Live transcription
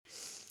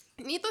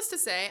Needless to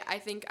say, I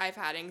think I've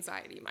had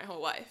anxiety my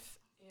whole life.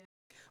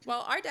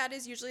 While our dad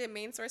is usually a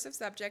main source of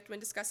subject when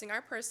discussing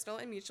our personal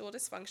and mutual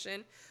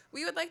dysfunction,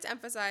 we would like to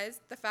emphasize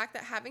the fact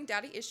that having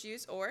daddy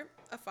issues or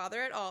a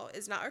father at all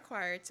is not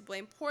required to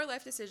blame poor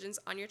life decisions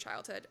on your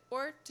childhood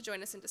or to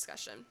join us in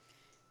discussion.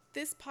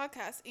 This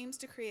podcast aims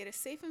to create a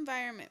safe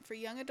environment for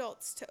young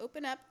adults to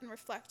open up and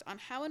reflect on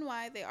how and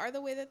why they are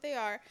the way that they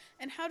are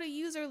and how to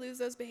use or lose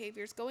those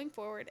behaviors going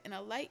forward in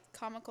a light,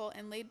 comical,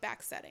 and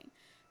laid-back setting.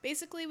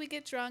 Basically, we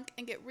get drunk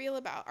and get real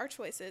about our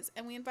choices,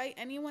 and we invite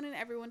anyone and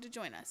everyone to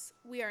join us.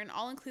 We are an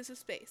all-inclusive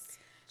space.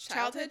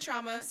 Childhood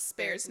trauma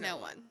spares no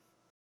one.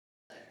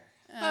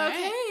 All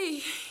Okay,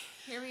 right.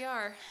 here we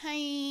are.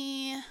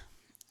 Hi.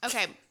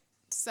 Okay,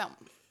 so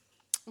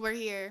we're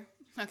here.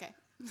 Okay.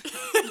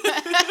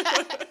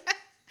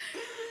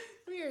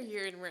 We are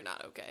here and we're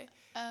not okay.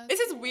 Okay. This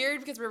is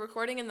weird because we're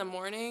recording in the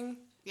morning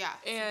Yeah.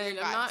 and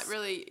weird I'm not vibes.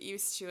 really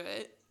used to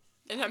it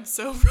and I'm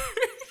sober.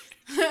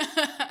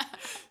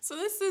 So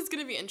this is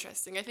going to be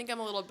interesting. I think I'm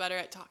a little better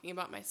at talking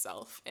about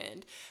myself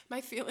and my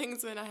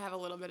feelings when I have a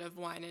little bit of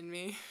wine in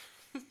me.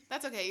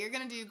 That's okay. You're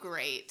going to do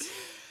great.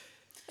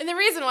 And the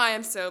reason why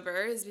I'm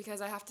sober is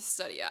because I have to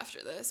study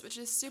after this, which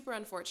is super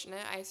unfortunate.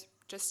 I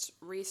just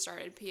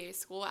restarted PA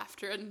school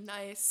after a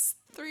nice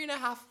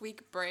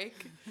 3.5-week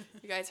break.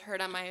 You guys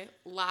heard on my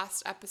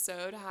last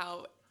episode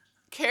how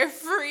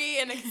carefree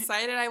and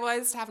excited I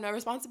was to have no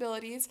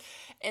responsibilities.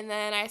 And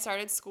then I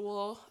started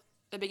school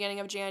the beginning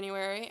of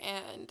January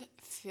and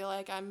feel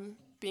like I'm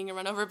being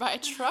run over by a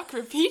truck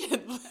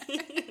repeatedly.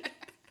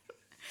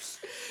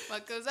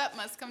 What goes up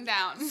must come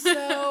down.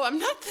 So I'm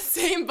not the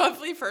same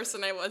bubbly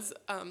person I was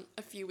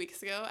a few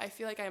weeks ago. I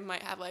feel like I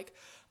might have like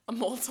a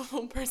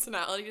multiple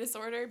personality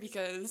disorder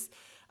because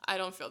I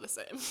don't feel the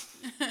same.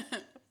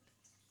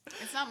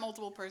 It's not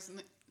multiple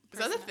person. Is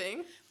that a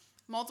thing?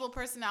 Multiple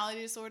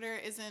personality disorder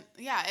isn't.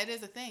 Yeah, it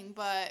is a thing,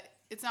 but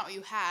it's not what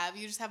you have.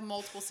 You just have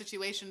multiple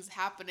situations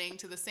happening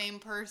to the same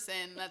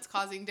person that's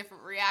causing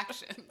different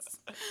reactions.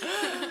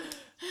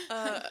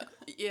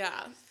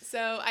 Yeah.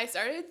 So I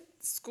started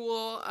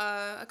school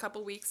a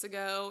couple weeks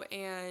ago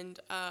and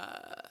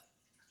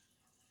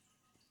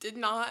did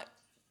not.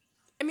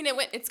 I mean,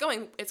 it's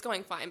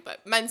going fine,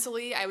 but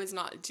mentally I was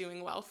not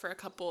doing well for a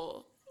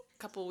couple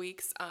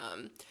weeks.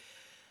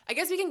 I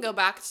guess we can go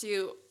back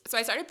to. So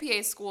I started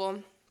PA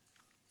school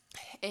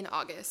in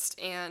August,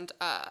 and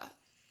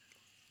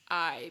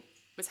I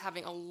was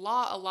having a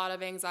lot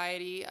of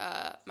anxiety.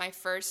 My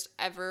first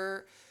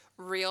ever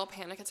real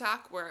panic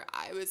attack where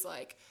I was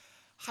like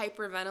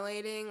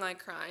hyperventilating, like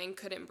crying,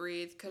 couldn't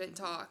breathe, couldn't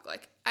talk.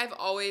 Like I've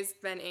always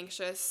been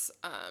anxious,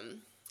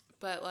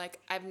 but like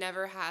I've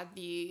never had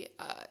the,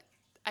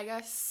 I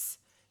guess,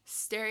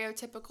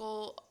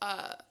 stereotypical,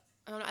 I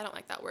don't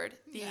like that word.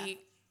 The,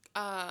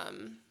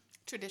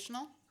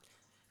 Traditional?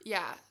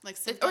 yeah. Like Or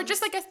symptoms?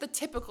 just, I guess, the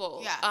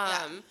typical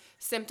Yeah.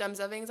 symptoms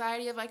of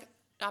anxiety of, like,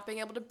 not being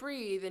able to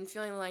breathe and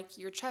feeling like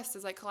your chest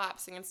is, like,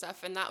 collapsing and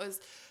stuff. And that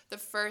was the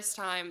first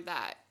time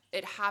that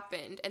it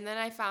happened. And then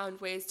I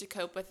found ways to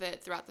cope with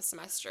it throughout the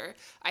semester.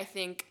 I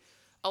think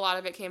a lot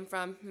of it came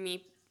from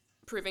me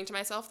proving to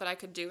myself that I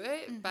could do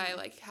it by,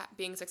 like,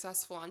 being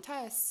successful on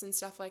tests and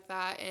stuff like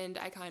that. And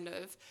I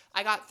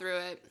got through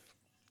it.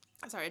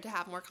 I started to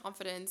have more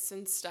confidence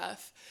and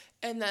stuff.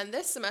 And then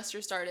this semester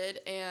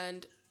started,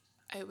 and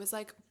it was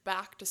like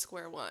back to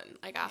square one.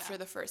 Like after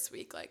the first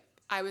week, like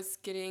I was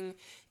getting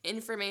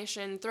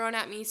information thrown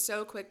at me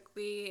so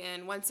quickly,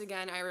 and once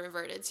again I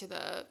reverted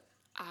to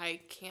I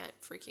can't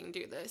freaking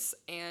do this.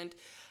 And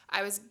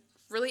I was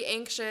really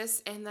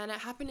anxious, and then it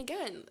happened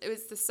again. It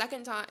was the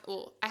second time.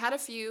 Well, I had a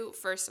few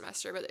first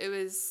semester, but it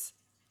was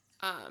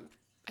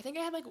I think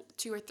I had like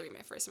 2 or 3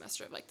 my first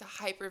semester of like the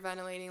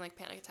hyperventilating, like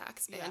panic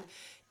attacks. And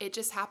it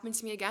just happened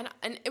to me again.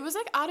 And it was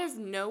like out of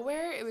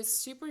nowhere. It was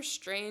super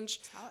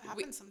strange. That's how it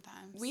happens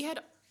sometimes. We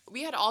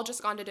had all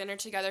just gone to dinner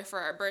together for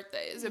our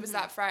birthdays. It was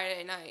that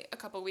Friday night a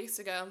couple weeks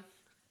ago.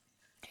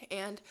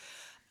 And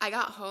I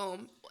got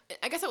home.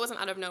 I guess it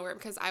wasn't out of nowhere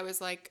because I was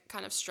like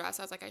kind of stressed.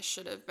 I was like, I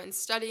should have been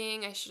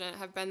studying. I shouldn't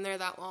have been there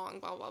that long,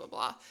 blah, blah, blah,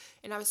 blah.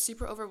 And I was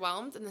super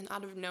overwhelmed. And then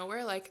out of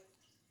nowhere, like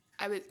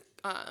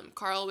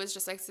Carl was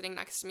just like sitting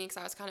next to me because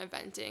I was kind of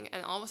venting,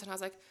 and all of a sudden I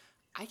was like,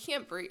 I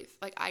can't breathe.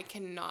 Like I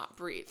cannot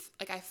breathe.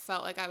 Like I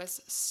felt like I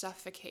was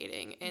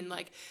suffocating, and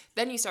like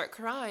then you start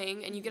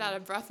crying and you get out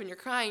of breath when you're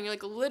crying. You're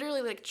like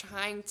literally like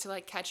trying to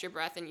like catch your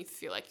breath and you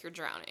feel like you're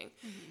drowning.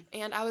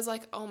 And I was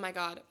like, oh my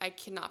God, I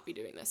cannot be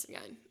doing this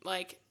again.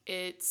 Like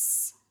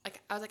it's like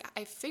I was like,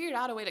 I figured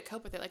out a way to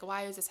cope with it. Like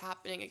why is this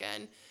happening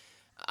again?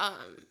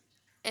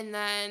 And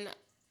then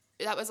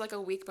that was like a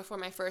week before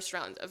my first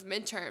round of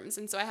midterms.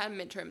 And so I had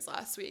midterms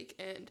last week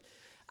and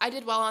I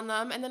did well on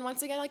them. And then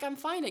once again, like I'm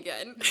fine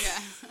again. Yeah.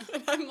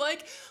 And I'm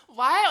like,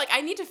 why? Like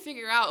I need to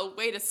figure out a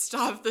way to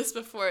stop this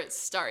before it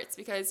starts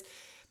because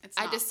It's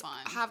not I just fun.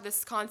 have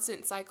this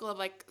constant cycle of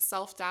like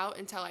self-doubt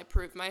until I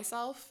prove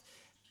myself.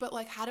 But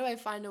like, how do I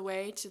find a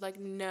way to like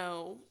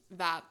know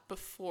that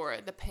before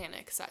the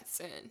panic sets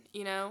in,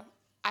 you know?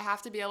 I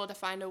have to be able to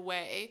find a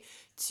way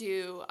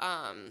to,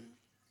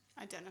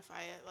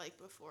 identify it like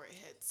before it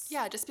hits.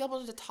 Yeah, just be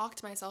able to talk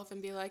to myself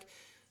and be like,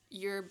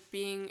 you're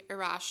being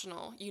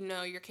irrational. You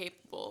know you're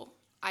capable.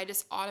 I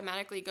just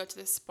automatically go to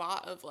this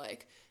spot of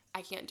like,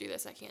 I can't do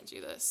this. I can't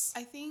do this.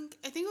 I think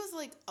it was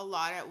like a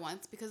lot at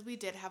once because we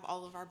did have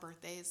all of our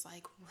birthdays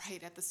like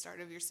right at the start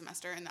of your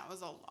semester, and that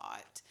was a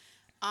lot.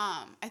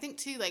 I think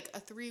too, like a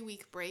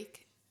 3-week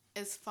break,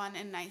 as fun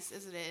and nice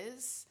as it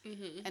is,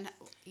 and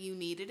you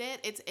needed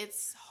it.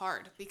 It's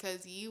hard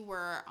because you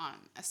were on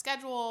a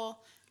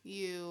schedule.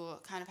 You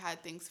kind of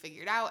had things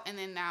figured out, and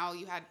then now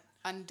you had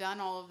undone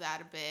all of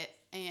that a bit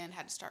and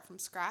had to start from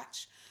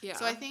scratch. Yeah.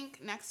 So I think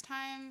next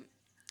time,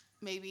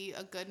 maybe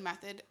a good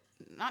method,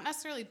 not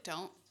necessarily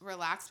don't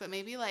relax, but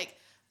maybe like,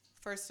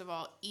 first of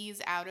all,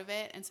 ease out of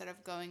it instead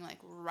of going like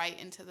right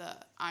into the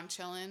I'm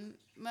chilling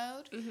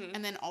mode.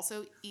 And then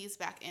also ease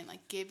back in,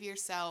 like give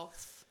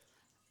yourself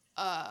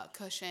a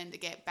cushion to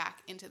get back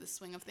into the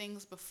swing of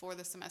things before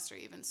the semester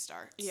even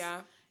starts.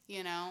 Yeah.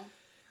 You know?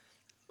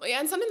 Well, yeah,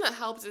 and something that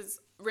helps is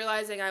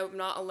realizing I'm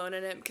not alone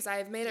in it, because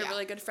I've made a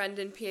really good friend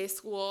in PA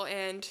school,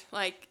 and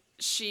like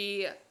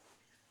she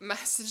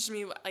messaged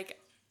me like,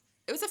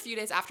 it was a few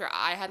days after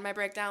I had my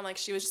breakdown. Like,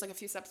 she was just like a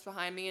few steps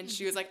behind me, and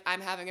she was like,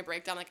 I'm having a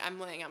breakdown. Like, I'm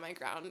laying on my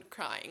ground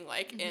crying.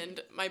 Like, and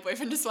my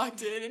boyfriend just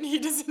walked in, and he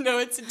doesn't know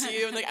what to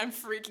do. And like, I'm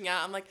freaking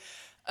out. I'm like,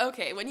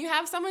 okay, when you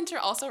have someone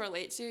to also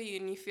relate to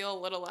and you feel a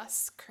little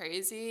less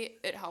crazy,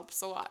 it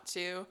helps a lot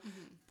too.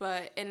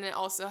 And it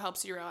also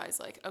helps you realize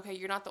like, okay,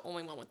 you're not the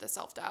only one with the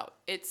self-doubt.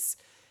 It's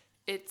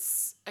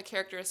a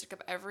characteristic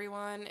of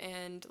everyone,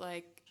 and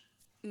like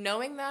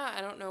knowing that,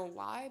 I don't know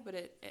why, but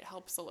it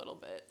helps a little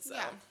bit. So.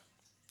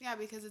 Yeah,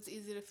 because it's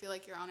easy to feel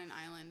like you're on an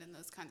island in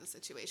those kinds of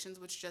situations,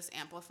 which just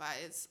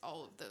amplifies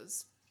all of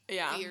those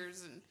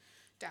fears and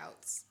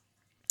doubts.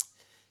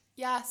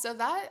 Yeah, so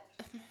that,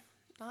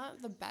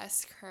 not the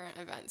best current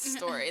event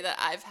story that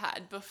I've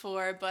had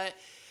before, but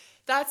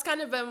that's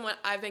kind of been what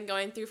I've been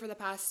going through for the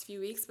past few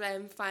weeks. But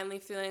I'm finally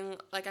feeling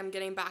like I'm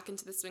getting back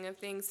into the swing of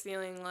things,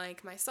 feeling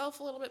like myself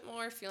a little bit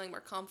more, feeling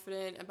more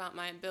confident about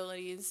my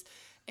abilities,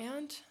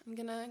 and I'm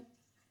going to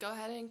go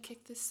ahead and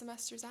kick this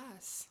semester's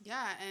ass.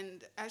 Yeah,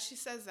 and as she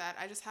says that,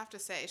 I just have to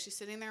say, she's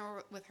sitting there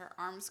with her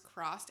arms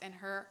crossed, and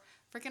her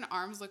freaking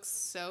arms look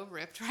so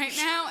ripped right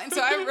now, and so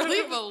I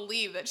really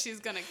believe that she's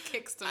gonna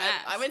kick some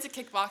ass. I went to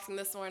kickboxing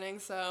this morning,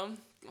 so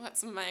I'll let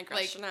some of my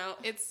aggression out.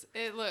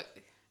 It look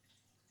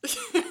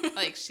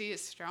like she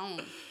is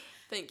strong.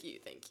 Thank you.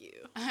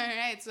 All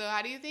right, so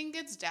how do you think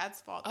it's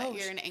Dad's fault that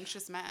you're an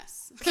anxious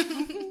mess?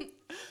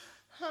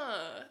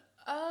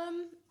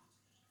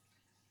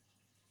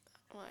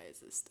 Why is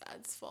this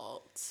Dad's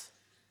fault?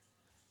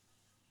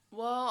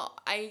 Well,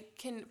 I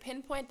can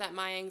pinpoint that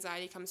my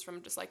anxiety comes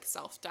from just like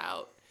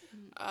self-doubt.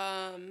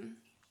 I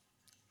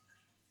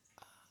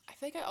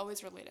think I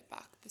always relate it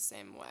back the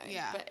same way.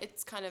 Yeah. But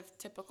it's kind of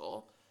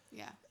typical.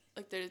 Yeah.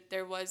 Like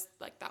there was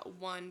like that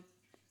one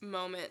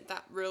moment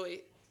that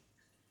really,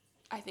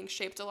 I think,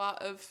 shaped a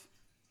lot of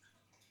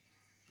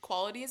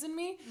qualities in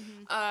me.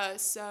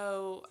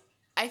 So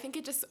I think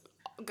it just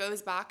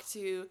goes back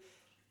to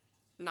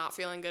not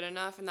feeling good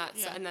enough, and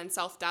and then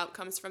self-doubt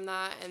comes from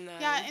that, and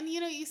then and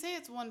you say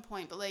it's one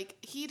point, but like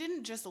he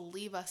didn't just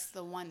leave us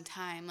the one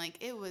time. Like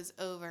it was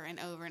over and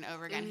over and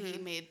over again. He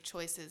made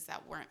choices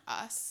that weren't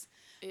us.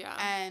 Yeah.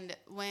 And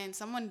when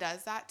someone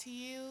does that to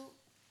you,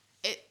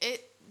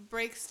 it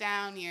breaks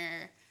down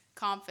your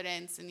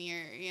confidence, and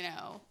your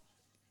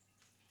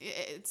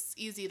it's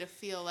easy to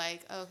feel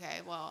like, okay,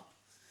 well,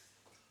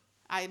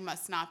 I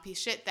must not be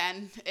shit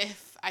then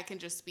if I can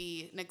just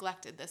be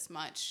neglected this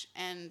much.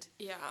 And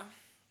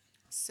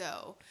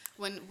so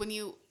when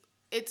you,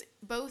 it's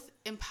both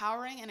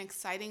empowering and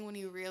exciting when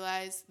you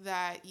realize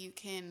that you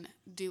can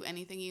do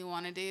anything you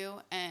want to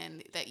do,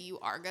 and that you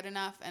are good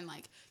enough, and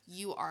like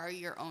you are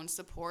your own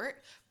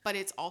support. But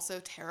it's also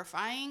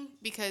terrifying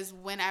because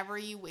whenever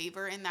you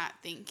waver in that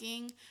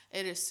thinking,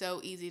 it is so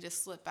easy to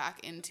slip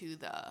back into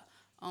the,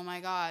 oh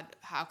my God,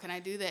 how can I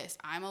do this?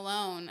 I'm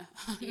alone.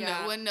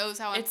 No one knows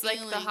how I'm feeling.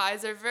 It's like the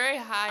highs are very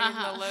high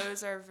and the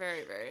lows are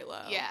very, very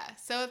low. Yeah.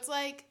 So it's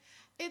like,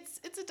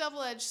 it's a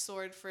double-edged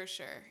sword for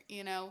sure.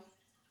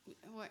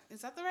 What,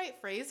 is that the right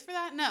phrase for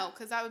that? No,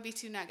 because that would be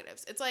two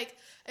negatives. It's like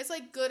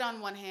good on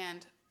one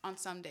hand on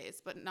some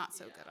days, but not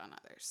so good on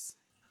others.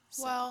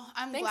 So, well,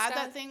 I'm glad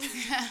that things,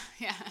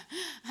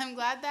 I'm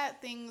glad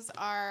that things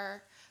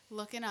are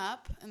looking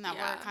up, and that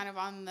we're kind of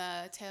on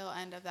the tail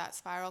end of that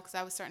spiral, because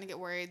I was starting to get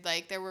worried.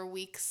 Like there were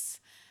weeks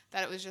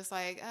that it was just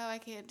like, oh, I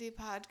can't do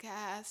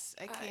podcasts.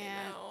 I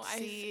can't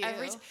see you.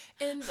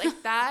 And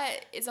like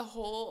that is a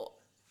whole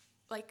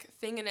like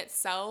thing in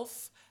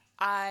itself.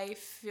 I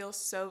feel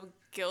so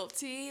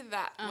guilty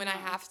that when I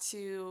have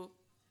to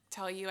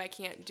tell you I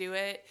can't do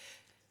it,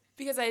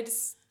 because I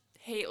just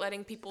hate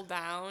letting people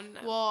down.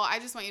 Well, I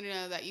just want you to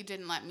know that you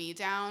didn't let me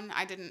down.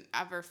 I didn't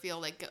ever feel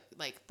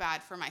like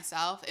bad for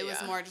myself. It was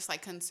more just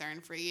like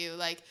concern for you,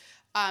 like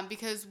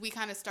because we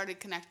kind of started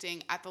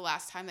connecting at the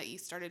last time that you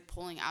started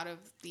pulling out of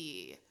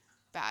the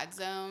bad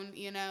zone,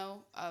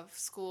 of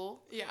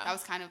school. Yeah, that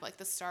was kind of like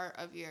the start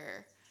of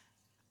your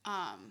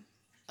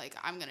like,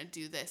 I'm going to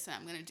do this and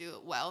I'm going to do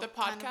it well. The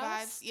kind of podcast?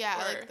 vibes. Yeah,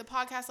 Or... like the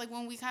podcast, like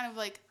when we kind of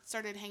like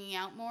started hanging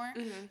out more,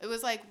 Mm-hmm. it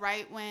was like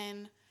right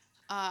when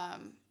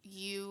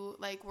you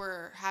like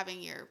were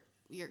having your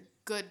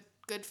good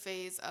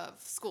phase of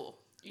school.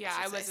 Yeah,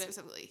 I wasn't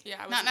specifically. Yeah,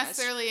 I not wasn't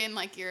necessarily in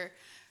like your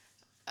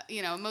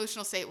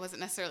emotional state wasn't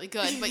necessarily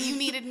good, but you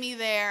needed me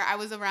there. I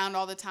was around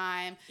all the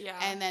time. Yeah.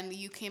 And then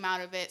you came out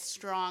of it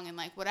strong and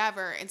like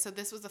whatever. And so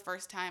this was the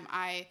first time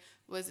I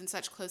was in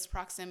such close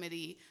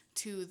proximity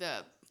to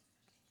the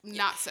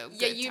not so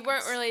good Yeah, you times.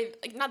 weren't really,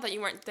 like, not that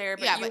you weren't there,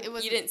 but, Yeah, you, but it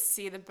was, you didn't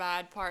see the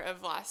bad part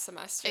of last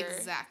semester.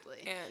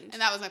 exactly.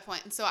 And that was my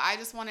point. And so I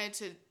just wanted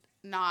to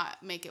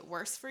not make it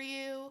worse for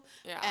you.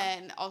 Yeah.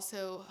 And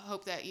also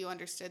hope that you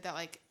understood that,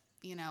 like,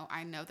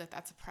 I know that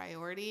that's a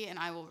priority and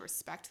I will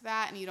respect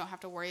that and you don't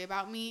have to worry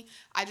about me.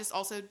 I just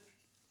also,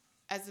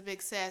 as a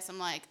big sis, I'm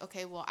like,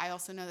 okay, well, I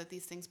also know that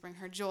these things bring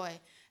her joy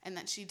and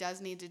that she does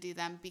need to do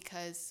them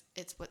because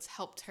it's what's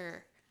helped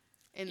her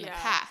in the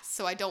past.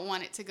 So I don't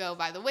want it to go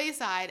by the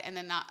wayside and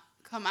then not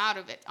come out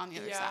of it on the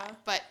other side.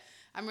 But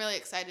I'm really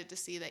excited to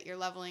see that you're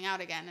leveling out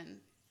again, and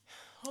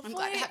I'm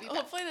glad to have you back.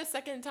 Hopefully the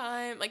second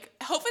time, like,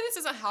 hopefully this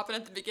doesn't happen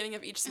at the beginning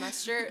of each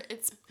semester.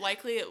 It's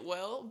likely it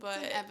will, but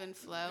it's an ebb and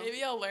flow.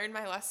 Maybe I'll learn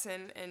my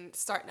lesson and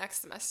start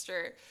next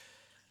semester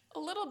a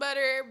little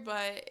better,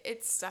 but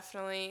it's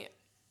definitely,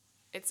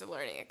 it's a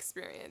learning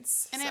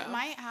experience. And it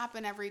might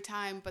happen every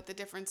time, but the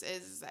difference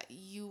is that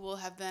you will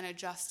have then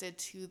adjusted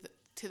to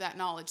that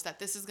knowledge that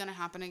this is going to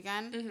happen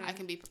again. Mm-hmm. I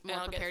can be more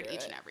prepared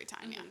each and every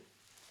time. Mm-hmm.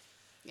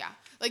 Yeah.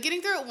 Like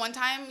getting through it one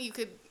time, you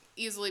could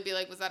easily be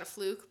like, was that a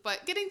fluke?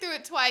 But getting through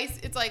it twice,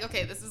 it's like,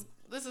 okay, this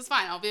is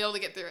fine. I'll be able to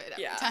get through it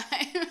every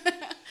time.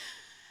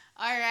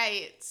 All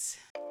right.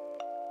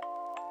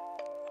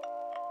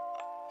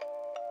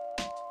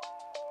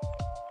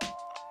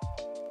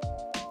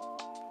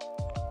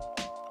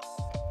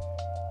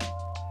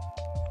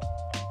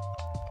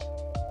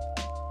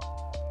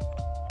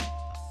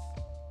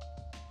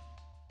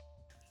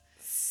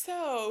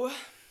 So,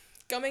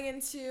 going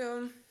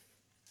into,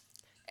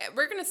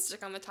 we're going to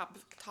stick on the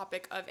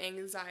topic of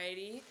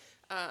anxiety,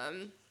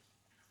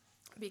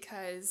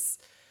 because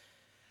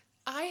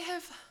I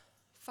have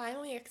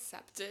finally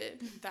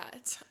accepted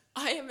that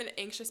I am an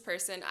anxious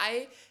person.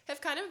 I have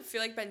kind of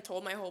feel like been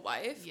told my whole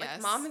life. Yes.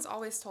 Like, Mom has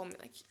always told me,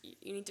 like,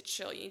 you need to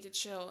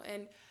chill.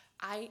 And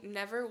I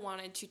never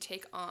wanted to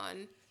take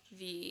on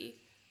the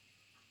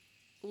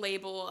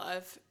label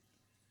of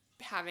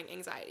having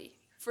anxiety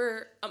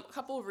for a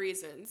couple of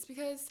reasons.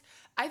 Because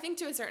I think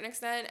to a certain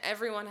extent,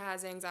 everyone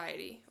has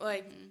anxiety.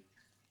 Like,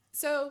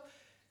 so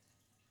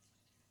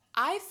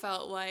I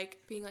felt like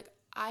being like,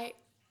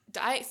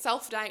 not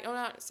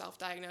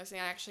self-diagnosing,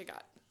 I actually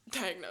got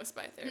diagnosed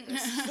by a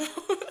therapist.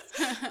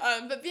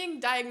 But being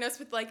diagnosed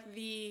with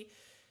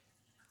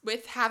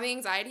with having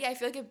anxiety, I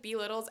feel like it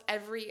belittles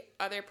every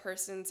other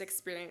person's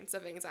experience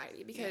of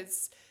anxiety,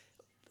 because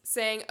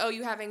saying, oh,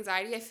 you have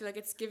anxiety, I feel like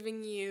it's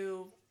giving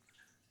you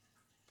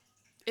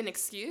an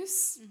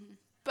excuse,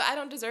 but I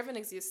don't deserve an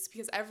excuse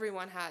because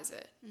everyone has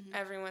it.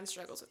 Everyone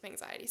struggles with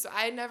anxiety. So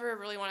I never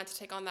really wanted to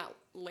take on that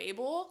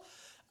label.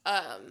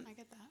 I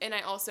get that. And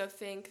I also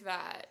think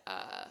that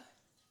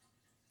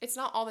it's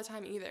not all the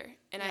time either.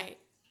 And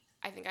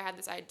I think I had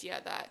this idea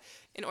that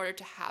in order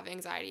to have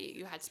anxiety,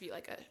 you had to be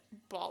like a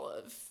ball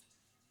of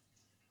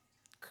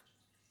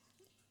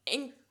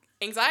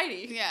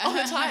anxiety all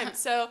the time.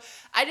 So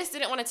I just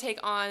didn't want to take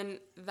on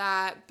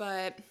that,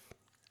 but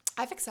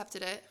I've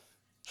accepted it.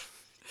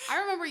 I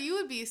remember you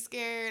would be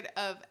scared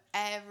of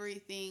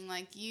everything.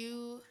 Like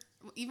even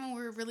when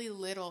we were really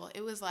little,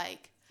 it was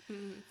like,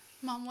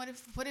 Mom, what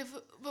if,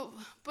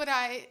 but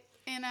I,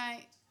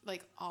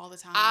 like all the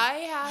time.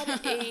 I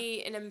had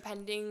an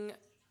impending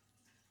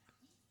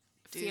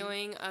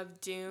feeling of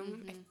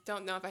doom. I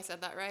don't know if I said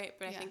that right,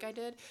 but I think I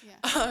did.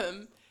 Yeah.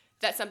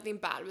 That something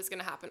bad was going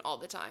to happen all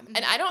the time.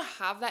 And I don't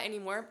have that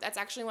anymore. That's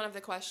actually one of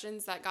the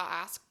questions that got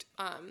asked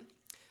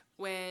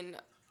when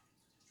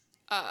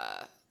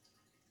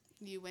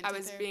you went I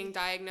was being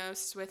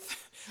diagnosed with.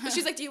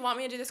 She's like, do you want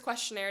me to do this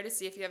questionnaire to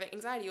see if you have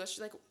anxiety? Well, she's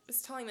like,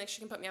 was telling me like she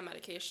can put me on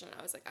medication. And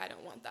I was like, I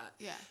don't want that.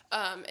 Yeah.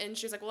 And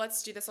she was like, well,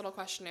 let's do this little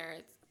questionnaire.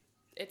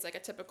 It's like a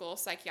typical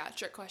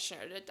psychiatric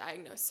questionnaire to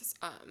diagnose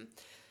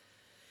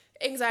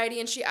anxiety.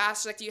 And she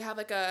asked, like, do you have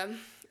like an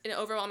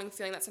overwhelming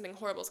feeling that something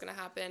horrible is going to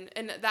happen?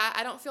 And that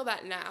I don't feel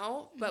that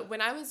now. But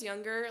when I was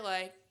younger,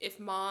 like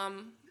if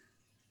Mom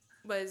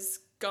was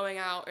going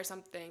out or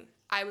something,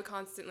 I would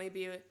constantly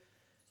be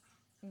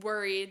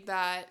worried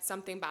that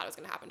something bad was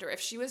going to happen to her.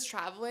 If she was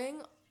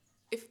traveling,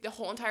 if the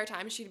whole entire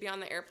time she'd be on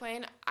the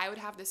airplane, I would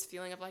have this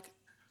feeling of like,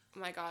 oh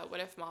my God,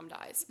 what if Mom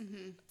dies?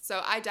 So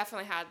I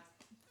definitely had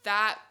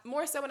that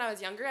more so when I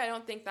was younger. I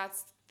don't think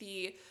that's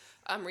the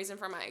reason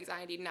for my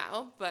anxiety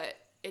now, but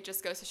it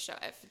just goes to show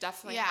I've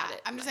definitely had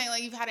it. I'm just saying,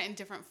 like, you've had it in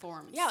different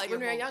forms. Yeah, like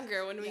when we were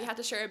younger, when we had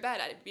to share a bed,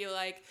 I'd be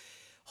like,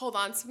 hold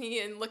on to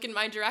me and look in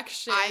my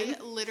direction. I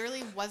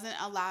literally wasn't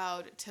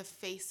allowed to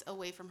face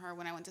away from her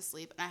when I went to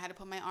sleep, and I had to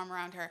put my arm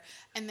around her,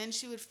 and then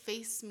she would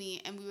face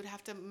me, and we would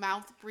have to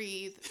mouth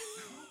breathe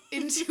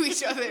into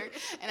each other,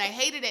 and I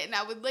hated it. And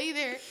I would lay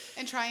there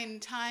and try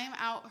and time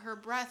out her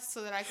breath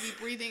so that I could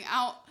be breathing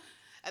out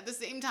at the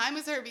same time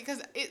as her,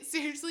 because it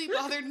seriously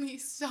bothered me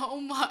so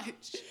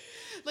much.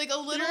 Like a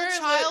little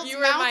child's You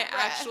were mouth my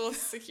breath. actual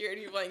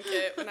security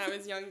blanket when I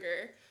was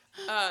younger.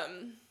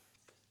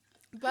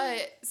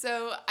 But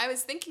so I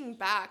was thinking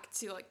back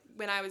to like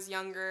when I was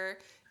younger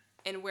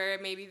and where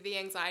maybe the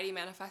anxiety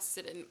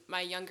manifested in my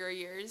younger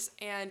years.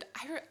 And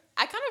I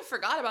kind of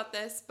forgot about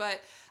this,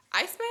 but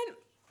I spent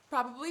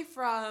probably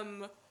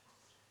from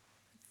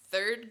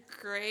 3rd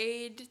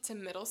grade to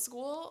middle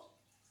school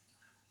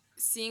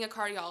seeing a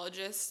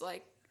cardiologist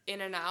like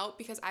in and out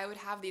because I would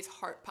have these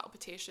heart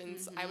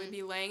palpitations. I would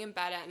be laying in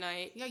bed at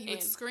night. Yeah, you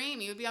would scream.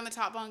 You would be on the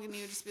top bunk and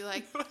you would just be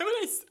like,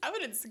 I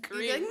wouldn't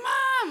scream. you'd be like,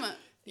 Mom!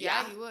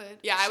 Yeah, you would.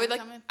 Yeah, She would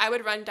come in. I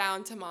would run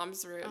down to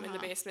Mom's room in the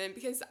basement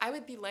because I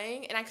would be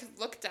laying and I could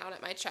look down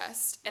at my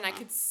chest and I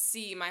could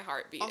see my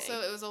heart beating.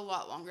 Also, it was a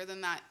lot longer than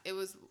that. It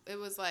was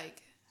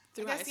like,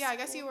 Through I guess high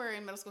school. you were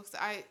in middle school, because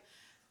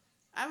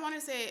I want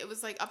to say it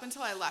was like up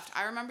until I left.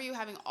 I remember you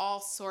having all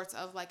sorts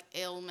of like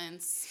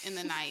ailments in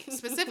the night,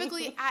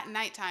 specifically at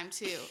nighttime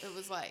too. It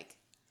was like,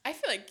 I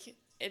feel like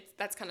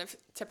that's kind of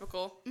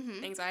typical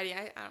anxiety.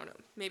 I don't know.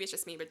 Maybe it's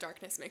just me, but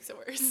darkness makes it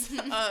worse.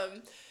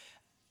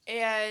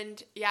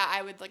 And yeah,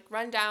 I would like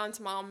run down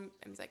to Mom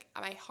and was like,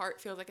 my heart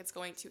feels like it's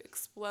going to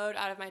explode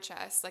out of my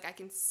chest. Like I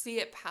can see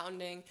it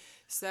pounding.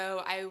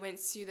 So I went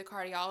to the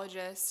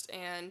cardiologist,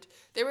 and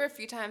there were a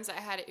few times I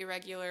had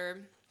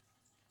irregular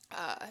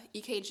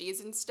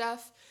EKGs and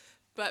stuff.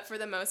 But for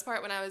the most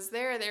part, when I was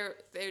there,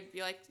 they'd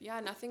be like,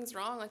 yeah, nothing's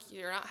wrong. Like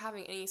you're not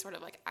having any sort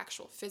of like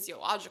actual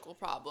physiological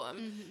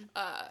problem.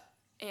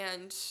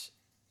 And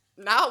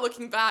now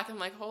looking back, I'm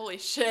like, holy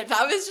shit,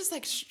 that was just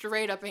like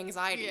straight up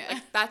anxiety. Yeah.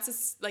 Like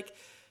that's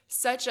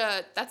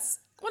that's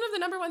one of the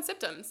number one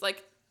symptoms,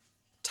 like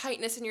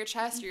tightness in your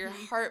chest or your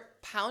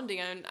heart pounding.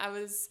 And I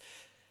was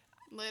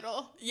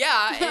little.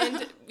 yeah,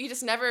 and we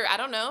just never, I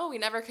don't know, we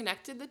never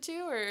connected the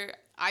two. Or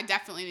I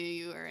definitely knew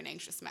you were an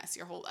anxious mess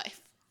your whole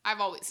life. I've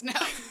always known.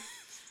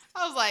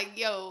 I was like,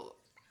 yo,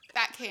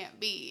 that can't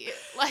be.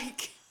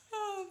 Like,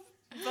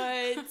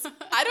 but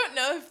I don't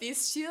know if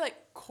these two like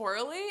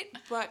correlate,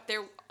 but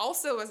there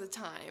also was a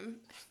time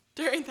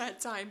during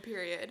that time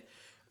period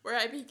where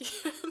I began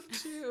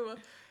to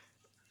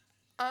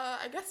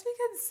I guess we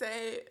could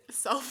say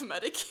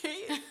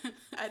self-medicate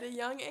at a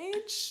young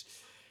age.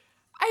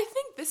 I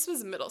think this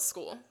was middle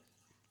school,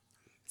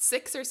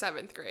 6th or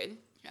 7th grade.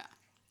 yeah.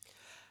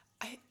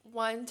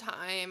 One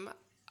time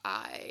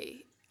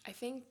I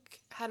think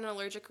had an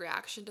allergic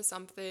reaction to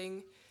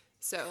something,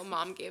 so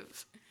Mom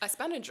gave us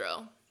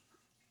Benadryl.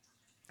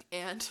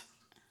 And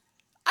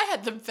I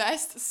had the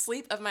best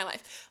sleep of my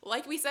life.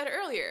 Like we said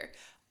earlier,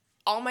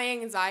 all my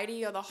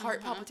anxiety or the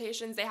heart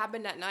palpitations, they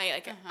happened at night.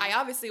 Like I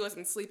obviously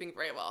wasn't sleeping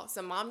very well.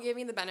 So Mom gave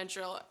me the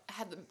Benadryl. I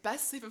had the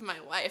best sleep of my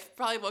life.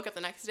 Probably woke up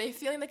the next day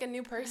feeling like a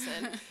new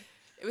person.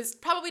 It was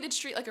probably to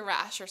treat like a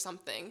rash or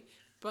something.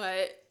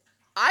 But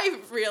I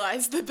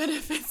realized the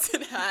benefits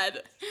it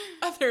had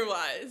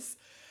otherwise.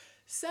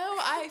 So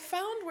I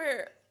found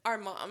where our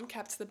mom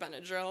kept the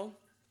Benadryl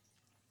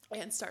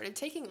and started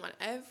taking one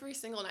every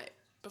single night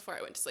before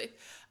I went to sleep.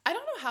 I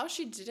don't know how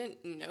she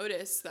didn't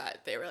notice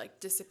that they were like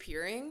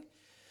disappearing.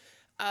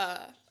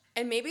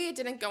 And maybe it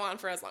didn't go on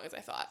for as long as I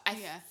thought. I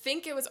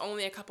think it was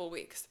only a couple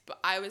weeks, but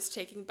I was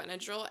taking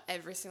Benadryl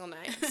every single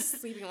night,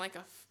 sleeping like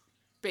a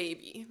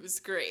baby. It was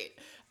great.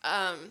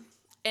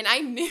 And I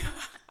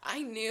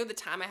knew the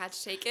time I had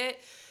to take it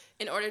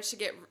in order to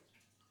get.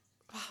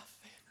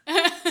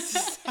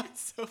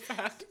 That's so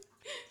bad.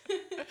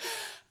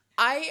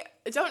 I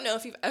don't know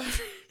if you've ever.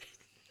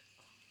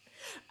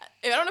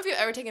 I don't know if you've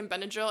ever taken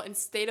Benadryl and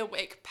stayed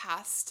awake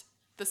past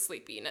the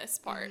sleepiness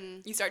part.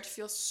 You start to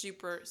feel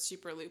super,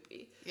 super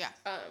loopy. Yeah.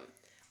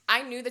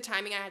 I knew the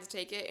timing I had to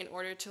take it in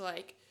order to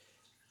like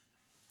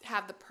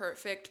have the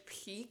perfect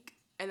peak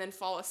and then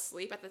fall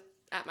asleep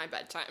at my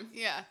bedtime.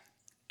 Yeah.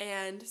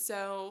 And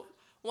so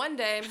one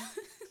day,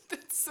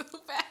 That's so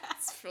bad.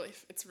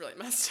 it's really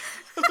messed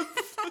up.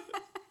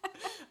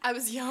 I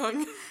was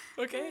young.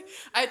 Okay,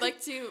 I'd like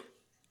to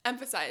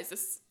emphasize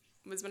this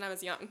was when I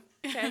was young.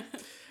 Okay.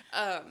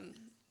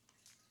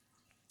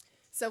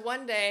 So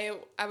one day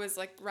I was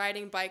like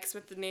riding bikes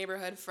with the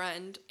neighborhood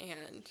friend,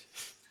 and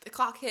the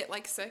clock hit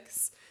like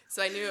 6,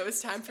 so I knew it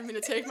was time for me to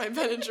take my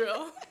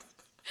Benadryl.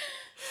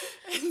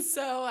 And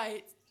so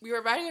we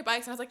were riding our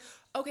bikes, and I was like,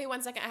 okay,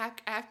 1 second, I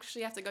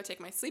actually have to go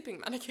take my sleeping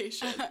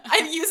medication.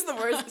 I used the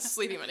words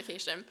sleeping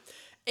medication.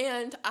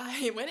 And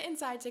I went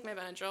inside to take my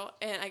Benadryl,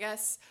 and I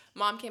guess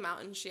Mom came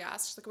out and she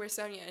asked, she's like, where's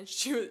Sonia? And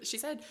she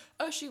said,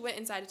 oh, she went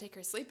inside to take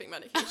her sleeping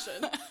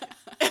medication. And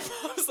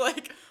I was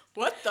like,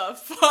 what the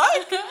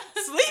fuck?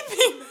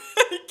 Sleeping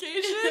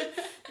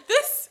medication?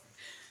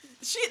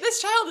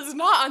 This child is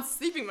not on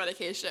sleeping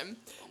medication.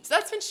 So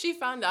that's when she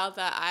found out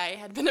that I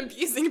had been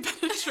abusing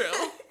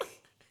Benadryl.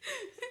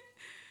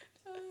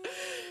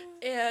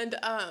 And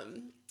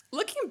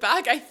looking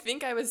back, I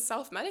think I was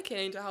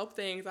self-medicating to help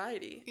the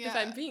anxiety. Yeah. If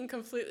I'm being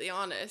completely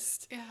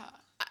honest. Yeah.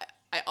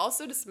 I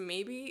also just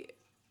maybe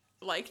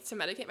like to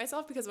medicate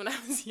myself because when I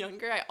was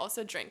younger, I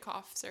also drank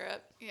cough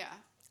syrup. Yeah.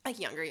 Like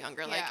younger, like.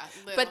 Yeah,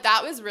 little. But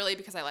that was really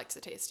because I liked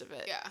the taste of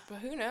it. Yeah. But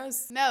who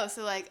knows? No,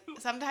 so like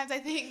sometimes I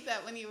think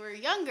that when you were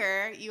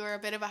younger, you were a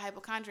bit of a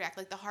hypochondriac.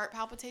 Like the heart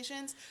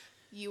palpitations,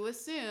 you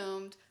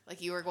assumed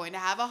like you were going to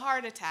have a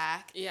heart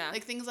attack. Yeah.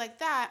 Like things like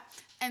that.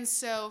 And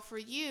so for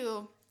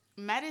you,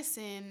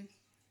 medicine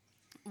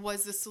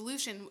was the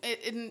solution.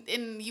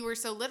 And you were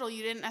so little,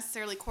 you didn't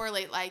necessarily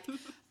correlate like,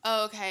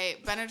 oh, okay,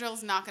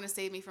 Benadryl's not going to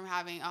save me from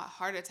having a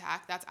heart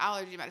attack. That's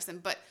allergy medicine.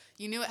 But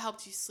you knew it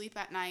helped you sleep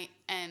at night.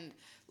 And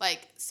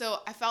like, so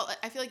I feel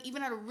like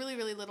even at a really,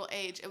 really little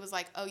age, it was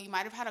like, oh, you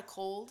might have had a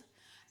cold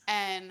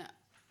and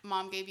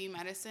mom gave you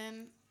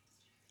medicine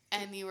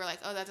and you were like,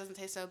 oh, that doesn't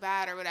taste so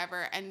bad or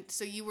whatever. And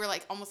so you were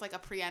like almost like a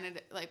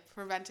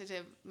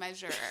preventative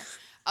measure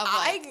of like.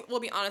 I will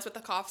be honest with the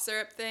cough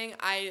syrup thing.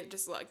 I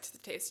just liked the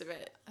taste of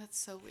it. That's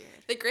so weird.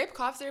 The grape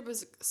cough syrup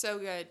was so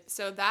good.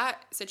 So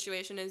that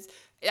situation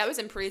that was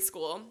in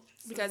preschool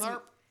because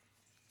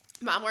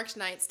mom worked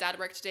nights, dad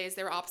worked days.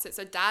 They were opposite.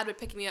 So dad would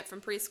pick me up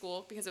from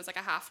preschool because it was like a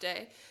half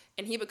day,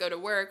 and he would go to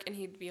work and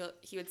he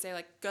would say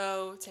like,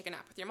 go take a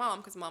nap with your mom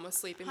because mom was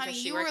sleeping because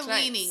she worked nights.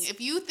 Honey, you were leaning. If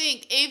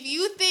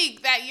you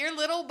think that your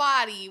little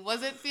body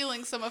wasn't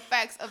feeling some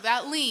effects of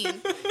that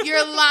lean,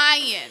 you're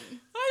lying.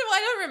 I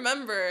don't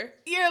remember.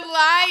 You're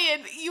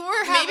lying. You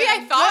were having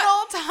a good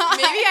old time.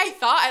 Maybe I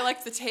thought I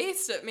liked the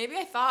taste. Maybe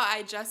I thought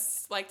I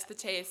just liked the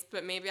taste,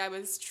 but maybe I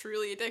was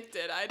truly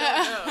addicted. I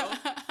don't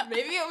know.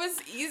 Maybe it was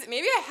easy.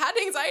 Maybe I had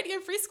anxiety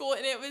in preschool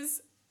and it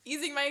was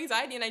easing my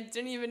anxiety and I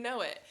didn't even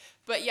know it.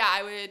 But yeah,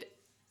 I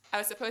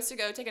was supposed to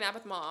go take a nap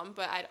with mom,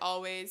 but I'd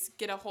always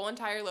get a whole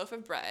entire loaf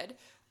of bread,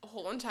 a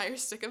whole entire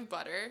stick of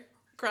butter,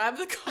 grab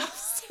the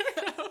cough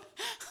syrup,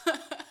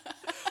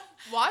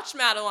 watch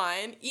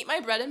Madeline, eat my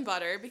bread and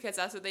butter because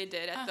that's what they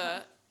did at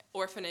the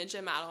orphanage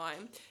in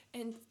Madeline,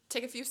 and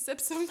take a few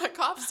sips of my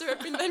cough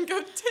syrup and then go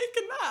take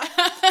a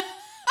nap.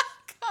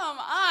 Come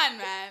on,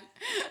 man.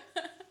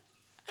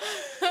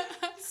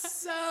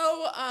 So,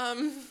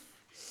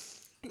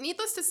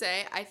 needless to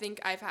say, I think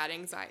I've had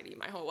anxiety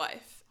my whole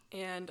life,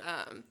 and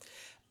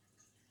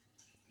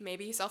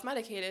maybe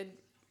self-medicated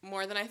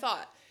more than I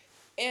thought.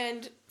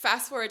 And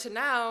fast forward to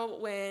now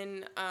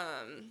when,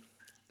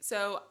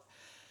 so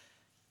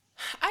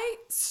I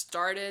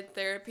started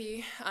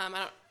therapy.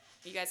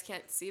 You guys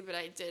can't see, but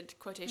I did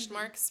quotation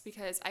marks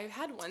because I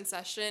had one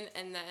session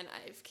and then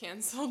I've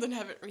canceled and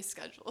haven't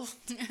rescheduled.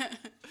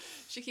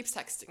 She keeps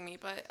texting me,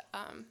 but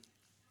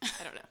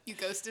I don't know. You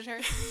ghosted her?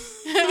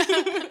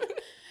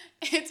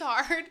 It's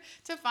hard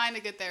to find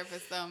a good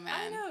therapist, though, man.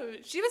 I know.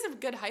 She was a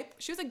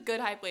good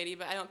hype lady,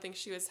 but I don't think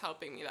she was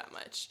helping me that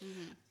much.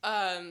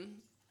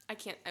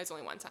 It was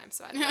only one time,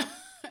 so I don't know.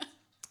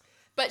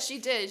 But she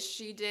did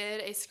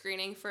a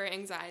screening for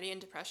anxiety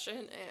and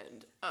depression,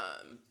 and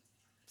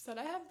said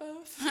I have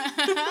both.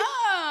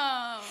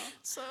 Oh.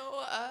 So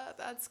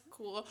that's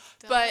cool.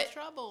 Double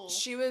trouble.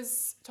 She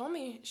told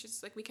me,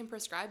 she's like, we can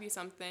prescribe you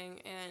something,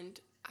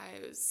 and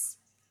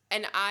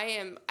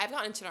I've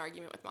gotten into an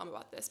argument with mom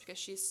about this because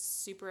she's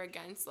super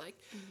against like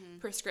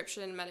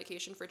prescription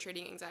medication for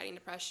treating anxiety and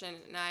depression,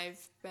 and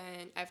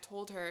I've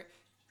told her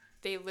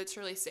they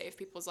literally save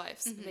people's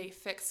lives. They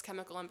fix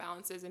chemical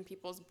imbalances in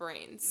people's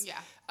brains.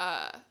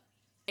 Yeah.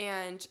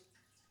 And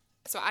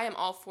so I am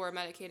all for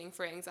medicating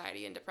for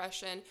anxiety and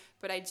depression,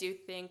 but I do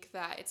think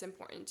that it's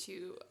important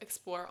to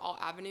explore all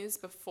avenues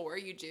before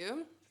you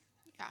do.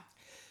 Yeah.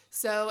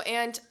 So,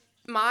 and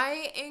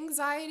my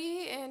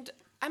anxiety, and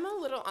I'm a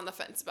little on the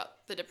fence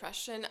about the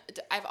depression.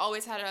 I've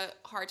always had a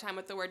hard time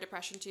with the word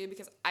depression too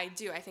because I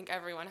think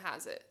everyone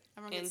has it.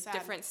 Everyone in gets sad.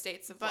 Different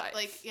states of but life.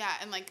 Like, yeah,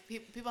 and like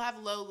people have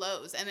low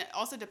lows, and it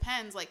also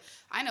depends. Like,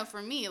 I know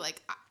for me,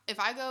 like if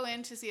I go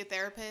in to see a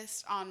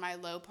therapist on my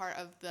low part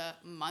of the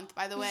month,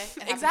 by the way,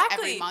 it happens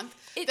every month,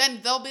 then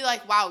they'll be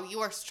like, wow,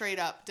 you are straight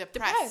up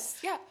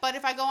depressed. Yeah. But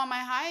if I go on my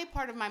high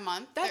part of my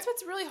month, that's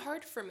what's really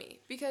hard for me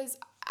because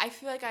I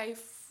feel like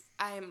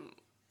I'm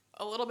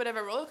a little bit of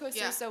a roller coaster.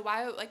 Yeah. So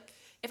why, like,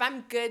 if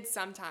I'm good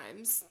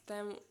sometimes,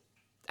 then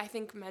I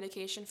think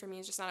medication for me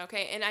is just not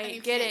okay. And I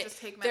get it.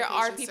 There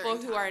are people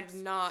who are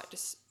not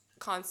just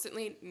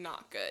constantly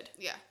not good.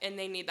 Yeah. And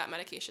they need that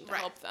medication to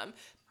help them.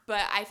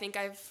 But I think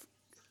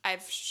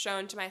I've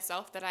shown to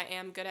myself that I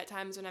am good at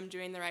times when I'm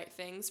doing the right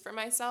things for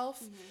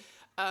myself.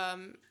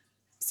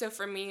 So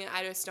for me,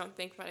 I just don't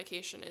think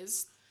medication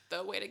is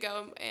the way to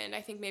go. And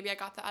I think maybe I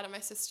got that out of my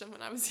system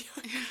when I was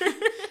younger.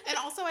 And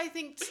also I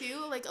think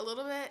too, like a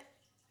little bit,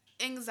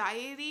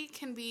 anxiety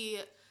can be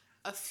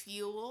a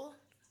fuel.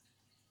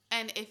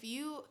 And if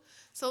you,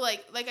 so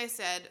like I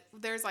said,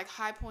 there's like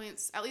high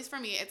points, at least for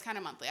me, it's kind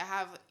of monthly. I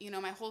have,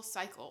 my whole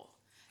cycle,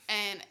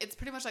 and it's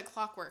pretty much like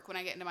clockwork when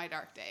I get into my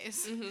dark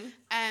days.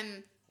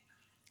 And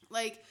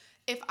like,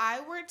 if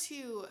I were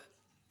to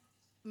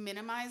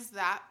minimize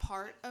that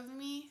part of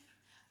me,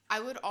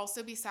 I would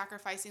also be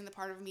sacrificing the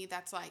part of me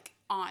that's like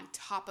on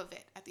top of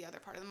it at the other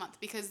part of the month,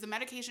 because the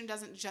medication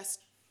doesn't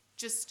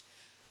just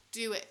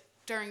do it.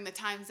 during the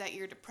times that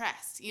you're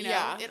depressed, you know?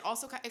 Yeah.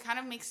 It kind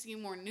of makes you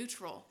more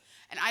neutral.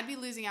 And I'd be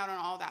losing out on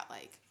all that,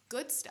 like,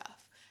 good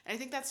stuff. And I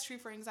think that's true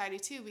for anxiety,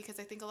 too, because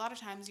I think a lot of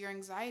times your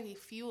anxiety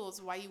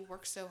fuels why you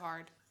work so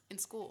hard in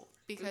school,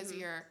 because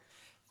you're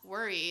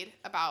worried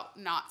about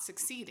not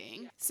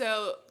succeeding.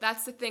 So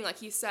that's the thing,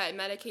 like you said,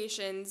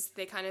 medications,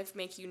 they kind of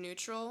make you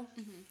neutral.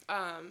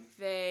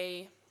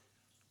 They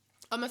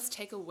almost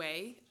take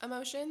away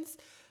emotions,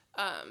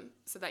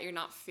 so that you're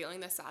not feeling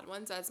the sad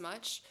ones as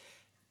much.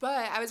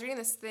 But I was reading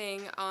this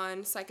thing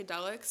on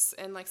psychedelics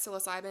and like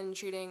psilocybin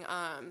treating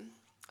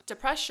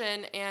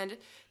depression, and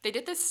they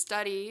did this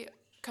study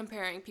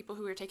comparing people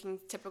who were taking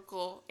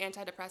typical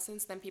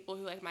antidepressants than people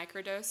who like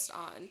microdosed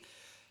on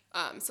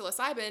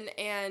psilocybin.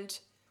 And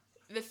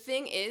the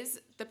thing is,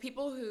 the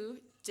people who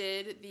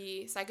did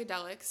the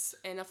psychedelics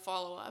in a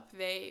follow-up,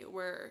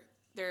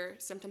 their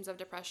symptoms of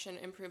depression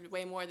improved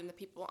way more than the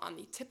people on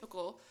the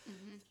typical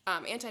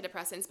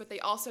antidepressants. But they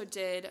also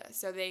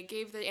so they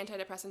gave the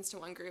antidepressants to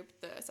one group,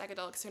 the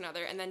psychedelics to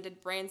another, and then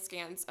did brain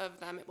scans of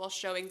them while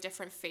showing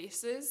different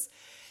faces.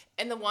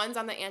 And the ones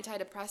on the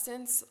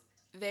antidepressants,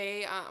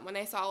 they when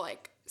they saw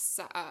like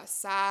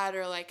sad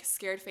or like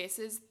scared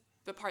faces,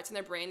 the parts in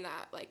their brain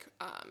that like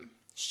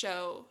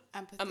show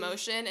Empathy.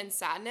 emotion and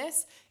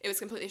sadness, it was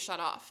completely shut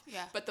off.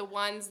 Yeah. But the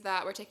ones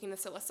that were taking the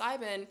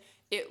psilocybin,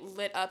 it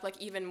lit up like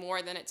even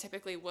more than it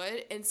typically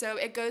would. And so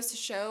it goes to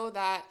show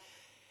that,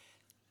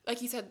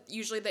 like you said,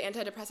 usually the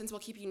antidepressants will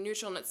keep you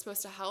neutral and it's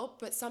supposed to help.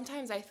 But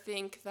sometimes I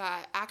think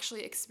that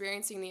actually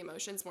experiencing the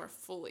emotions more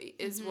fully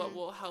is what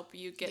will help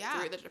you get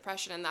through the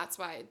depression. And that's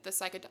why the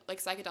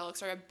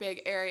psychedelics are a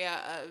big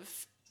area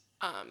of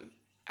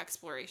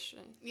exploration.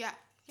 Yeah.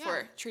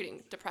 For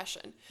treating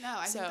depression. No,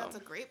 I think that's a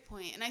great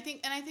point. And I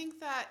think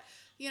that,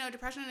 you know,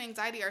 depression and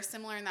anxiety are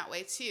similar in that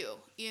way too.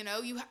 You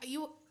know,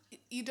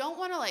 you don't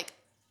want to like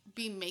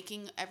be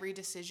making every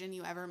decision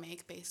you ever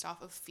make based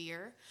off of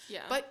fear.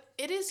 Yeah. But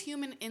it is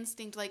human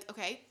instinct, like,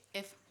 okay,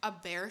 if a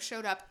bear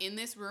showed up in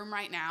this room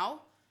right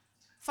now,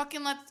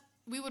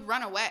 we would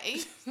run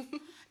away.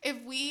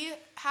 If we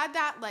had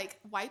that like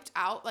wiped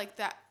out, like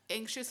that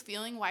anxious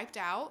feeling wiped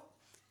out,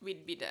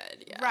 we'd be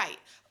dead, yeah. Right.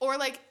 Or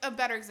like a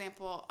better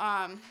example,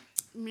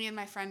 me and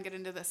my friend get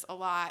into this a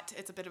lot.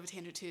 It's a bit of a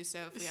tangent too, so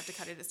if we have to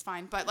cut it, it's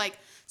fine. But like,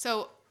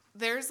 so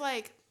there's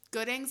like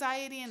good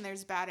anxiety and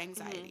there's bad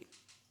anxiety.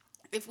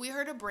 If we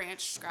heard a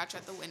branch scratch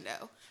at the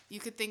window, you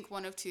could think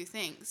one of two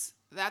things.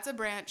 That's a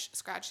branch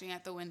scratching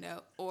at the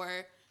window,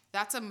 or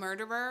that's a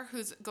murderer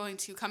who's going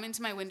to come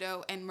into my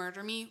window and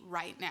murder me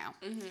right now.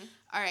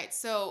 All right.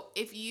 So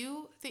if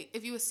you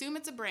assume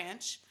it's a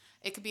branch,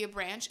 it could be a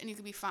branch and you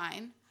could be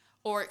fine.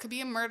 Or it could be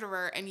a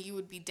murderer and you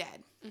would be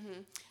dead.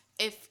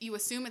 If you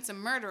assume it's a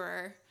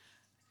murderer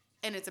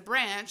and it's a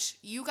branch,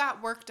 you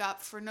got worked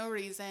up for no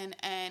reason,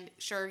 and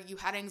sure, you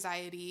had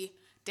anxiety.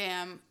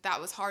 Damn,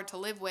 that was hard to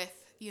live with.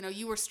 You know,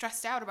 you were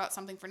stressed out about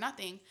something for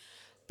nothing.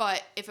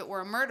 But if it were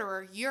a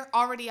murderer, you're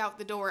already out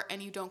the door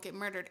and you don't get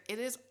murdered.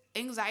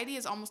 Anxiety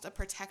is almost a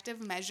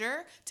protective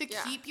measure to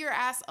keep your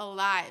ass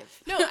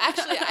alive. No,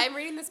 actually, I'm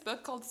reading this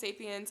book called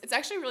Sapiens. It's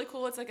actually really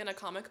cool. It's like in a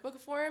comic book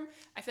form.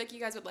 I feel like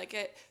you guys would like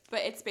it. But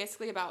it's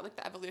basically about like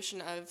the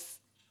evolution of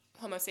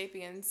Homo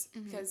sapiens,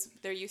 because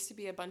there used to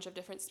be a bunch of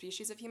different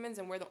species of humans,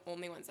 and we're the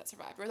only ones that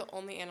survived. We're the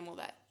only animal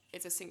that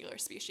is a singular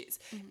species.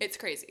 It's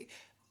crazy.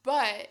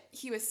 But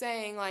he was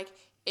saying like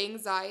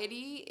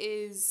anxiety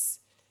is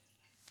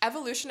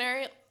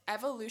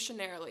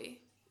evolutionarily,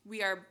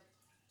 we are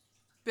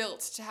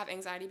built to have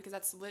anxiety because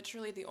that's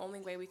literally the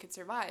only way we could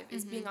survive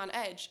is being on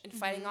edge and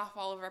fighting off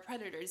all of our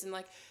predators, and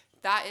like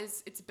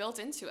it's built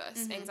into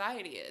us.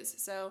 Anxiety is,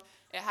 so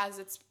it has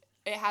its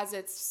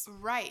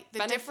right. The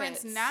benefits.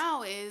 Difference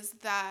now is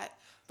that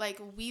like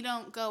we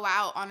don't go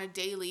out on a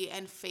daily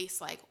and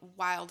face like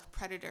wild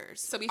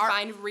predators. So we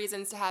find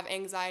reasons to have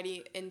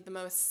anxiety in the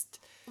most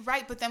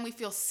right, but then we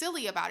feel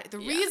silly about it. The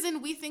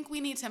reason we think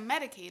we need to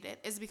medicate it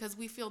is because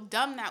we feel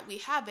dumb that we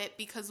have it,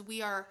 because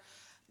we are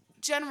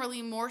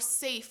generally more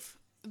safe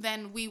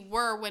than we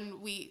were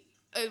when we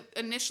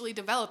initially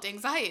developed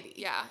anxiety.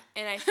 Yeah,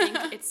 and I think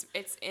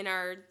it's in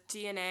our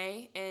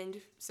DNA, and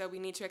so we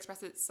need to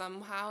express it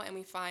somehow, and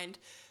we find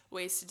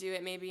ways to do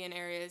it maybe in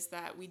areas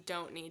that we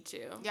don't need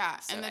to. Yeah,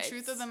 so and the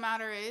truth of the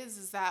matter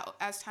is that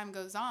as time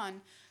goes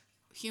on,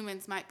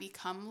 humans might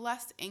become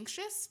less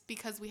anxious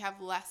because we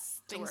have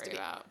less things to be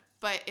about.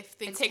 But if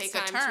things take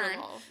a turn,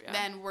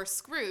 then we're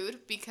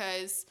screwed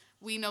because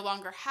we no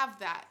longer have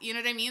that. You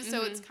know what I mean?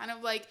 So it's kind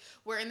of like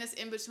we're in this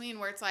in-between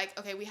where it's like,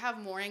 okay, we have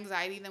more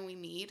anxiety than we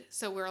need.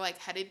 So we're like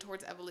headed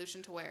towards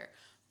evolution to where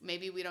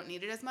maybe we don't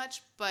need it as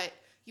much. But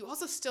you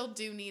also still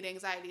do need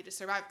anxiety to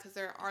survive, because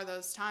there are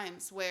those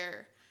times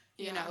where,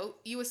 you know,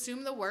 you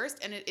assume the worst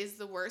and it is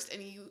the worst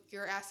and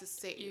your ass is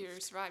safe. You're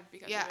survived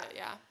because of it,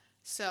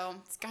 So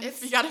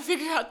you gotta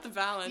figure out the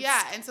balance.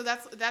 Yeah, and so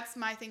that's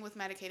my thing with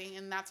medicating,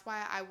 and that's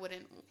why I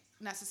wouldn't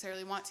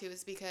necessarily want to,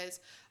 is because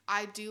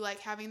I do like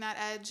having that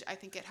edge. I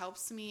think it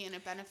helps me and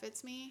it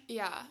benefits me.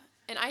 Yeah,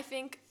 and I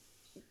think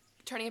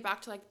turning it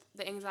back to like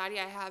the anxiety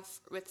I have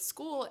with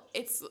school,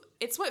 it's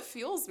what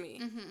fuels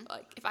me.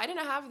 Like if I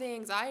didn't have the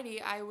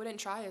anxiety, I wouldn't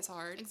try as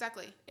hard.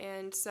 Exactly.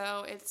 And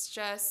so it's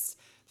just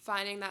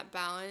finding that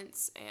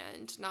balance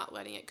and not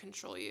letting it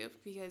control you,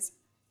 because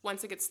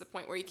once it gets to the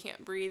point where you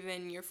can't breathe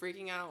and you're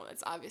freaking out,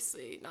 it's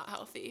obviously not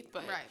healthy.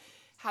 But Right.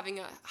 having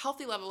a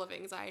healthy level of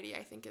anxiety,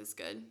 I think, is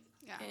good.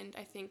 Yeah. And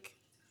I think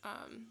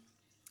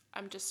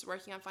I'm just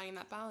working on finding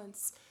that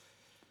balance.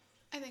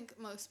 I think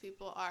most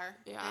people are.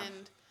 Yeah.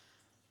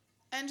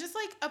 And just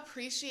like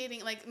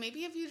appreciating, like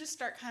maybe if you just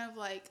start kind of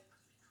like,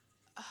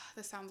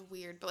 this sounds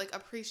weird, but like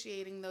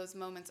appreciating those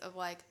moments of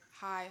like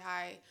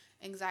high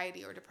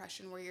anxiety or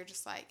depression where you're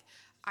just like,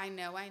 I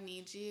know I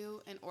need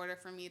you in order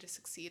for me to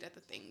succeed at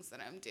the things that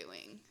I'm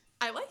doing.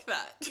 I like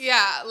that.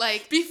 Yeah,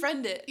 like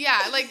Befriend it.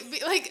 yeah, like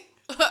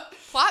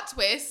plot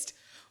twist.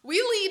 We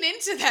lean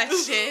into that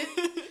shit.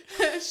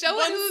 Show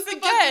it who's the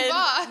fucking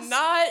boss.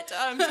 Not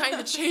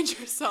trying to change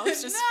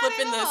yourselves, just Not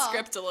flipping at the all.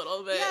 script a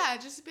little bit. Yeah,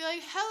 just be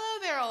like, hello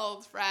there,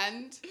 old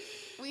friend.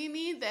 We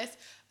need this.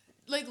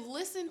 Like,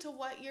 listen to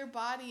what your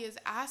body is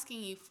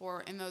asking you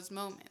for in those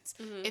moments.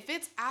 If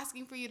it's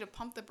asking for you to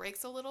pump the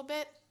brakes a little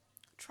bit,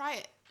 try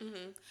it.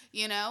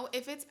 You know,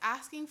 if it's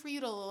asking for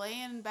you to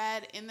lay in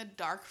bed in the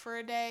dark for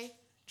a day,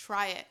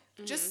 try it.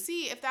 Just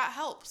see if that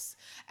helps.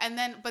 And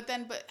then, but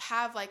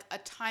have like a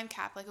time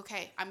cap. Like,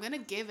 okay, I'm gonna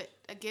give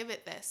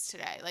it this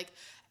today. Like,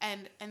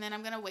 and then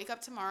I'm gonna wake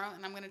up tomorrow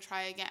and I'm gonna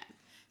try again.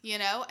 You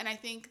know, and I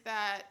think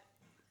that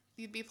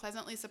you'd be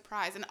pleasantly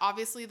surprised. And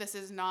obviously, this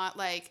is not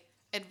like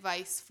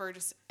advice for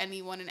just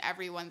anyone and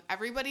everyone.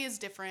 Everybody is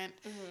different,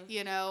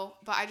 you know.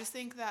 But I just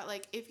think that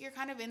like if you're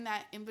kind of in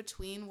that in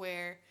between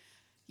where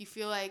you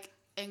feel like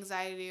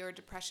anxiety or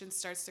depression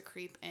starts to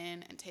creep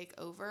in and take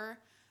over,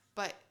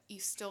 but you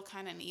still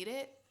kind of need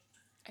it.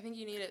 I think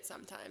you need it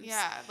sometimes.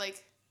 Yeah,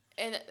 like,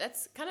 and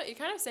that's you're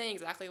kind of saying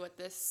exactly what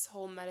this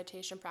whole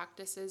meditation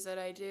practice is that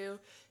I do,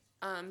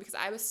 because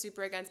I was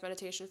super against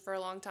meditation for a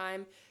long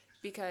time,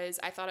 because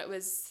I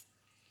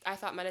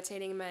thought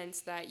meditating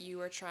meant that you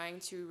were trying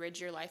to rid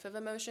your life of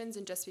emotions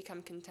and just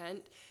become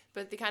content.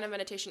 But the kind of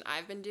meditation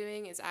I've been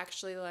doing is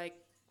actually like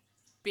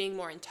being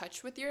more in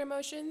touch with your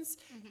emotions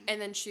and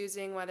then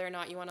choosing whether or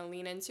not you want to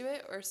lean into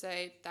it or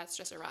say that's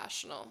just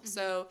irrational.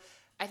 So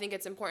I think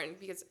it's important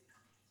because,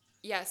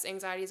 yes,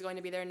 anxiety is going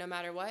to be there no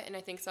matter what. And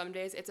I think some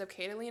days it's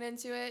okay to lean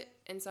into it.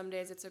 And some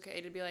days it's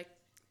okay to be like,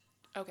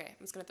 okay, I'm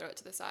just going to throw it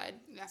to the side.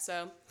 Yeah.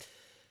 So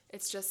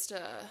it's just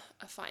a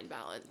fine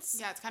balance.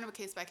 yeah, it's kind of a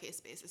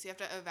case-by-case basis. You have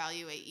to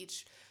evaluate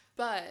each.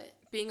 But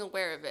being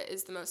aware of it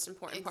is the most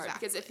important part.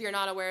 Because if you're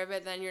not aware of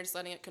it, then you're just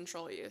letting it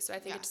control you. So I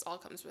think it just all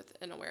comes with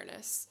an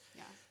awareness.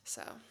 Yeah.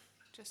 So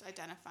Just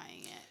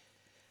identifying it.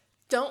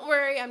 don't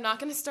worry, I'm not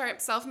going to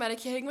start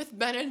self-medicating with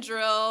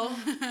Benadryl.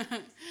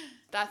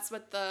 That's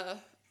what that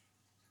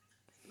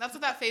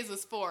phase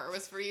was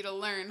for you to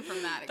learn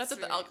from that experience. That's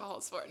what the alcohol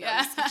is for. No,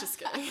 Yeah. just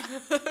kidding.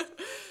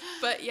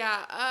 But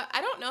yeah,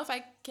 I don't know if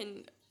I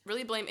can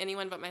really blame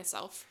anyone but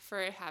myself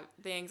for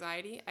the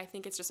anxiety. I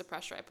think it's just a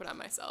pressure I put on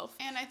myself.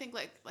 And I think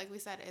like we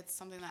said, it's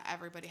something that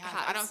everybody has.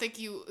 Has. I don't think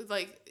you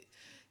like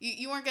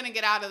you weren't gonna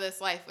get out of this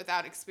life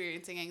without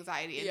experiencing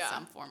anxiety in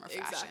some form or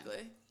fashion.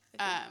 Exactly.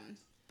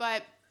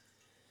 But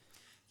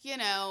you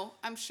know,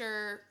 I'm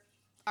sure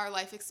our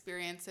life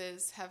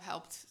experiences have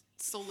helped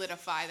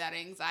solidify that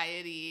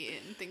anxiety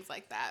and things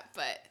like that.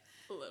 But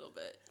a little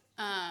bit.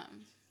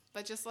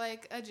 But just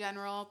like a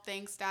general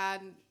thanks, Dad.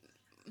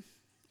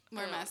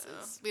 We're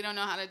messes. We don't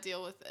know how to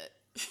deal with it.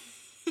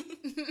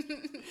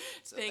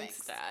 So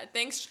thanks, Dad.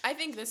 Thanks. I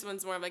think this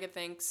one's more of like a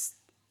thanks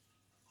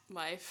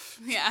life.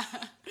 Yeah.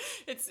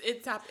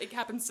 It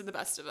happens to the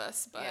best of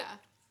us, but yeah.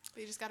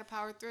 But you just got to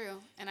power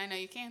through, and I know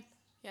you can.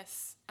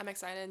 yes, I'm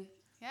excited.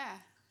 Yeah.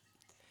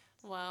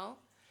 Well,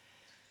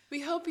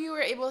 we hope you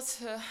were able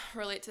to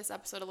relate to this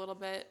episode a little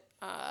bit,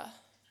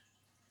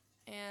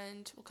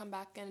 and we'll come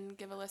back and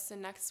give a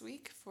listen next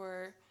week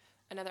for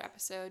another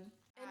episode.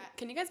 And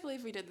can you guys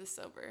believe we did this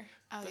sober?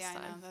 Oh this yeah,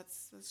 time? I know.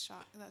 That's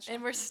shocking.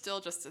 And we're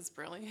still just as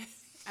brilliant.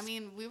 I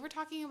mean, we were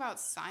talking about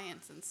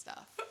science and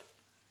stuff.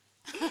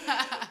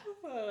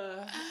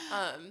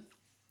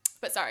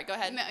 But sorry, go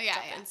ahead. No, yeah.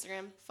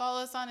 Instagram.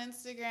 Follow us on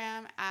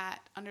Instagram at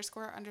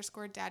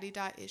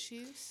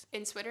 __daddy.issues.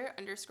 In Twitter,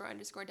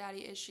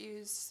 __daddy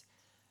issues.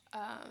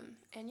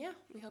 And yeah,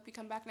 we hope you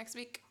come back next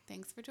week.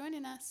 Thanks for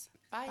joining us.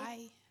 Bye.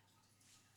 Bye.